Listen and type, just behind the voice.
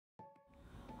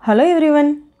Hello everyone,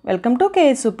 welcome to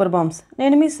KS super bombs.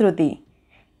 నేను మీ శృతి.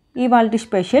 ఇవాల్టి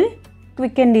special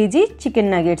quick and easy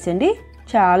chicken nuggets అండి.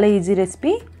 చాలా easy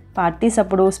recipe. Parties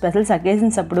అప్పుడు, specials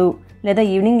occasions అప్పుడు, లేదా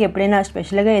ఈవినింగ్ ఎప్పుడైనా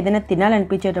స్పెషల్గా ఏదైనా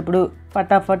తినాలనిపించేటప్పుడు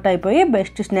ఫటాఫట్ అయిపోయే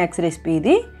బెస్ట్ స్నాక్స్ రెసిపీ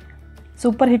ఇది.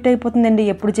 సూపర్ హిట్ అయిపోతుందండి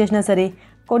ఎప్పుడు చేసినా సరే.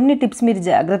 కొన్ని టిప్స్ మీరు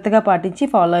జాగ్రత్తగా పాటించి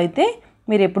ఫాలో అయితే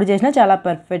మీరు ఎప్పుడు చేసినా చాలా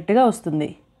పర్ఫెక్ట్గా వస్తుంది.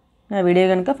 నా వీడియో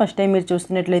కనుక ఫస్ట్ టైం మీరు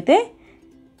చూస్తున్నట్లయితే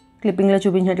క్లిప్పింగ్లో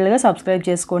చూపించినట్లుగా సబ్స్క్రైబ్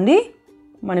చేసుకోండి.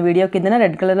 మన వీడియో కిందన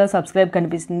రెడ్ కలర్లో సబ్స్క్రైబ్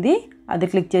కనిపిస్తుంది, అది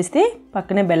క్లిక్ చేస్తే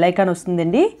పక్కనే బెల్ ఐకాన్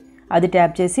వస్తుందండి. అది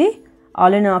ట్యాప్ చేసి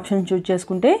ఆల్ ఇన్ ఆప్షన్ చూస్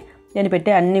చేసుకుంటే నేను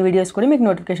పెట్టే అన్ని వీడియోస్ కూడా మీకు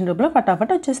నోటిఫికేషన్ రూపంలో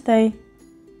ఫటాఫట్ వచ్చేస్తాయి.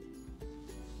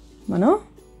 మనం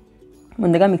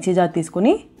ముందుగా మిక్సీ జార్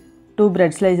తీసుకొని 2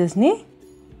 బ్రెడ్ స్లైసెస్ని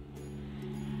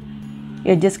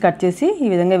ఎడ్జెస్ కట్ చేసి ఈ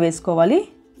విధంగా వేసుకోవాలి.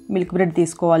 మిల్క్ బ్రెడ్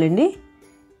తీసుకోవాలండి.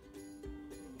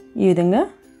 ఈ విధంగా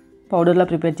పౌడర్లా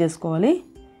ప్రిపేర్ చేసుకోవాలి.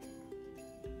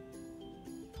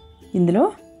 ఇందులో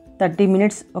 30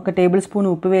 మినిట్స్ 1 టేబుల్ స్పూన్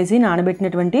ఉప్పు వేసి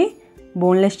నానబెట్టినటువంటి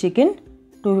బోన్లెస్ చికెన్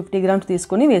 250 గ్రామ్స్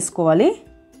తీసుకొని వేసుకోవాలి.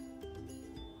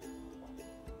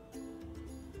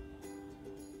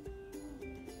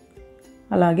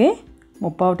 అలాగే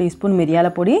 3/4 టీ స్పూన్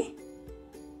మిరియాల పొడి,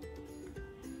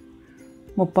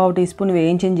 3/4 టీ స్పూన్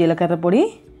వేయించిన జీలకర్ర పొడి,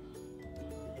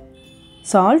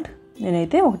 సాల్ట్,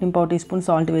 నేనైతే 1/4 టీ స్పూన్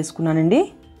సాల్ట్ వేసుకున్నానండి.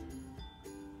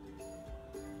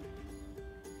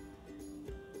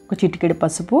 ఒక చిటికెడు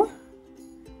పసుపు,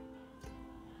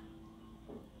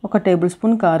 1 టేబుల్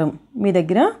స్పూన్ కారం. మీ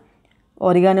దగ్గర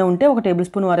ఒరిగానో ఉంటే 1 టేబుల్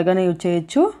స్పూన్ ఒరిగానో యూజ్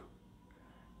చేయొచ్చు.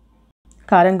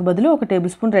 కారంకి బదులు 1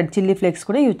 table spoon red chilli flakes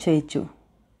కూడా యూజ్ చేయొచ్చు.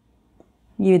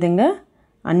 ఈ విధంగా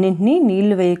అన్నింటినీ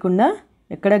నీళ్లు వేయకుండా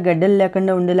ఎక్కడ గడ్డలు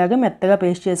లేకుండా ఉండేలాగా మెత్తగా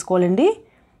పేస్ట్ చేసుకోవాలండి.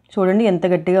 చూడండి ఎంత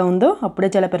గట్టిగా ఉందో,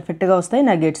 అప్పుడే చాలా పర్ఫెక్ట్గా వస్తాయి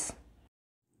నగెట్స్.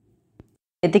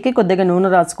 చేతికి కొద్దిగా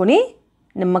నూనె రాసుకొని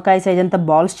నిమ్మకాయ సైజ్ అంతా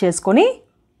బాల్స్ చేసుకొని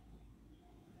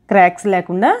క్రాక్స్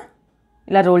లేకుండా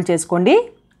ఇలా రోల్ చేసుకోండి.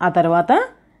 ఆ తర్వాత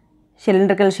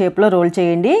సిలిండ్రికల్ షేప్లో రోల్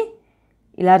చేయండి.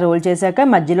 ఇలా రోల్ చేశాక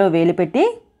మధ్యలో వేలు పెట్టి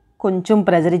కొంచెం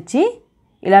ప్రెజర్ ఇచ్చి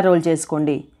ఇలా రోల్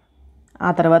చేసుకోండి.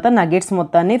 ఆ తర్వాత నగెట్స్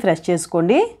మొత్తాన్ని ఫ్రెష్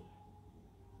చేసుకోండి.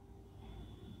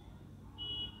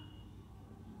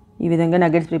 ఈ విధంగా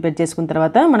నగెట్స్ ప్రిపేర్ చేసుకున్న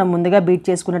తర్వాత మనం ముందుగా బీట్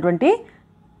చేసుకున్నటువంటి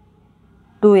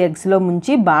 2 ఎగ్స్లో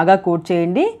ముంచి బాగా కోట్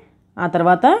చేయండి. ఆ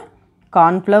తర్వాత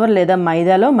కార్న్ఫ్లవర్ లేదా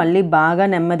మైదాలో మళ్ళీ బాగా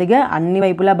నెమ్మదిగా అన్ని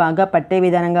వైపులా బాగా పట్టే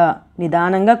విధానంగా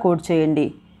నిదానంగా కోట్ చేయండి.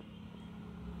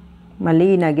 మళ్ళీ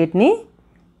ఈ నగెట్ని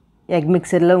ఎగ్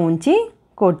మిక్సర్లో ఉంచి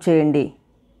కోట్ చేయండి.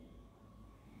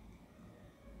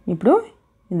 ఇప్పుడు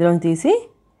ఇందులో తీసి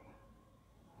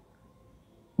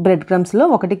బ్రెడ్ క్రమ్స్లో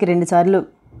 1కి 2 సార్లు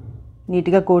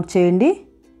నీట్గా కోట్ చేయండి.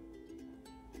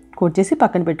 కోట్ చేసి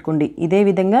పక్కన పెట్టుకోండి. ఇదే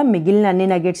విధంగా మిగిలిన అన్ని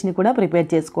నగెట్స్ని కూడా ప్రిపేర్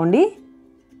చేసుకోండి.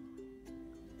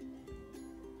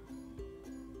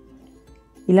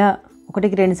 ఇలా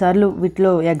 1కి 2 సార్లు వీటిలో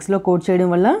ఎగ్స్లో కోట్ చేయడం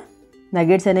వల్ల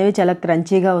నగెట్స్ అనేవి చాలా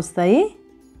క్రంచీగా వస్తాయి.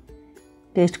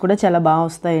 టేస్ట్ కూడా చాలా బాగా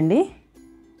వస్తాయండి.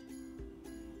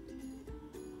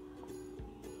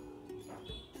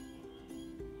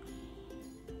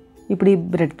 ఇప్పుడు ఈ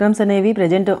బ్రెడ్ క్రమ్స్ అనేవి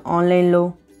ప్రజెంట్ ఆన్లైన్లో,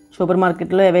 సూపర్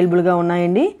మార్కెట్లో అవైలబుల్గా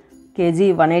ఉన్నాయండి. కేజీ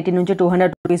 180 నుంచి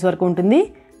 200 రూపీస్ వరకు ఉంటుంది.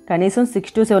 కనీసం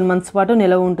 6 to 7 మంత్స్ పాటు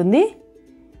నిలవ ఉంటుంది.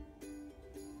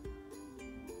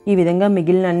 ఈ విధంగా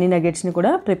మిగిలిన అన్ని నగెట్స్ని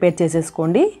కూడా ప్రిపేర్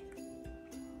చేసేసుకోండి.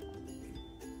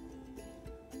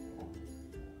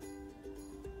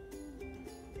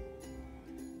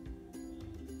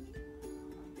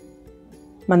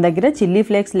 మన దగ్గర చిల్లీ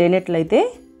ఫ్లేక్స్ లేనట్లయితే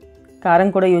కారం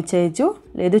కూడా యూజ్ చేయొచ్చు.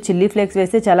 లేదు చిల్లీ ఫ్లేక్స్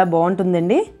వేస్తే చాలా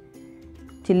బాగుంటుందండి.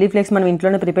 చిల్లీ ఫ్లేక్స్ మనం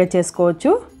ఇంట్లోనే ప్రిపేర్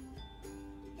చేసుకోవచ్చు.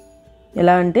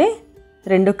 ఎలా అంటే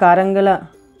 2 కారం గల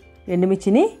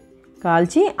ఎండుమిర్చిని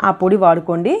కాల్చి ఆ పొడి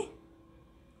వాడుకోండి.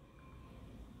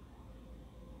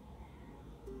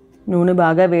 నూనె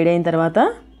బాగా వేడైన తర్వాత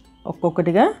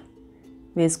ఒక్కొక్కటిగా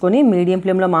వేసుకొని మీడియం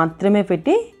ఫ్లేమ్లో మాత్రమే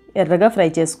పెట్టి ఎర్రగా ఫ్రై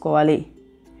చేసుకోవాలి.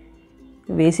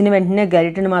 వేసిన వెంటనే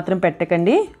గరిటెని మాత్రం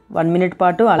పెట్టకండి. 1 మినిట్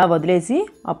పాటు అలా వదిలేసి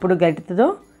అప్పుడు గరిటెతో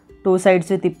 2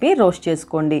 సైడ్స్ తిప్పి రోస్ట్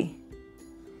చేసుకోండి.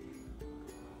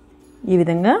 ఈ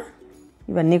విధంగా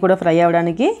ఇవన్నీ కూడా ఫ్రై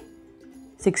అవ్వడానికి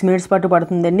 6 మినిట్స్ పాటు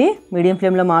పడుతుందండి. మీడియం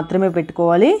ఫ్లేమ్లో మాత్రమే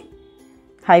పెట్టుకోవాలి.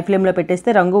 హై ఫ్లేమ్లో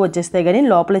పెట్టేస్తే రంగు వచ్చేస్తాయి కానీ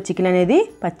లోపల చికెన్ అనేది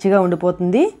పచ్చిగా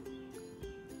ఉండిపోతుంది.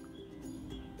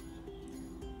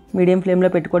 మీడియం ఫ్లేమ్లో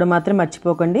పెట్టుకోవడం మాత్రం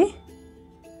మర్చిపోకండి.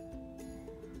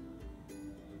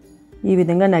 ఈ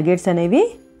విధంగా నగెట్స్ అనేవి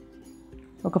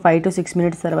ఒక 5 to 6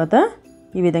 మినిట్స్ తర్వాత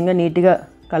ఈ విధంగా నీట్గా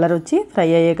కలర్ వచ్చి ఫ్రై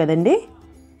అయ్యాయి కదండి.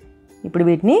 ఇప్పుడు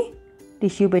వీటిని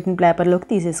టిష్యూ పెట్టిన పేపర్లోకి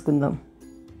తీసేసుకుందాం.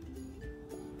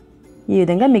 ఈ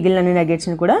విధంగా మిగిలిన అన్ని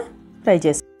నగెట్స్ని కూడా ఫ్రై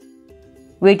చేసుకుందాం.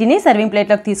 వీటిని సర్వింగ్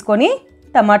ప్లేట్లోకి తీసుకొని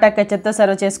టమాటా కెచప్తో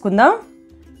సర్వ్ చేసుకుందాం.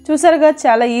 చూసారుగా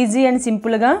చాలా ఈజీ అండ్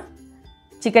సింపుల్గా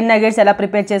చికెన్ నగెట్స్ ఎలా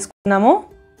ప్రిపేర్ చేసుకున్నామో.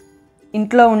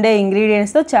 ఇంట్లో ఉండే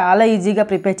ఇంగ్రీడియంట్స్తో చాలా ఈజీగా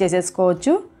ప్రిపేర్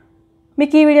చేసేసుకోవచ్చు.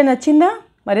 మీకు ఈ వీడియో నచ్చిందా?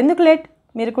 మరెందుకు లేట్,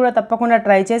 మీరు కూడా తప్పకుండా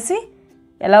ట్రై చేసి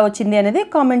ఎలా వచ్చింది అనేది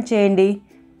కామెంట్ చేయండి.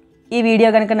 ఈ వీడియో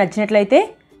కనుక నచ్చినట్లయితే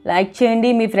లైక్ చేయండి,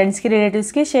 మీ ఫ్రెండ్స్కి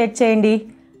రిలేటివ్స్కి షేర్ చేయండి.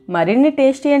 మరిన్ని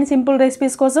టేస్టీ అండ్ సింపుల్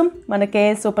రెసిపీస్ కోసం మన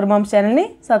కేఎస్ సూపర్ మామ్స్ ఛానల్ని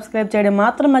సబ్స్క్రైబ్ చేయడం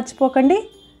మాత్రం మర్చిపోకండి.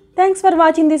 Thanks for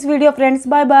watching this video friends.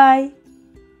 Bye bye.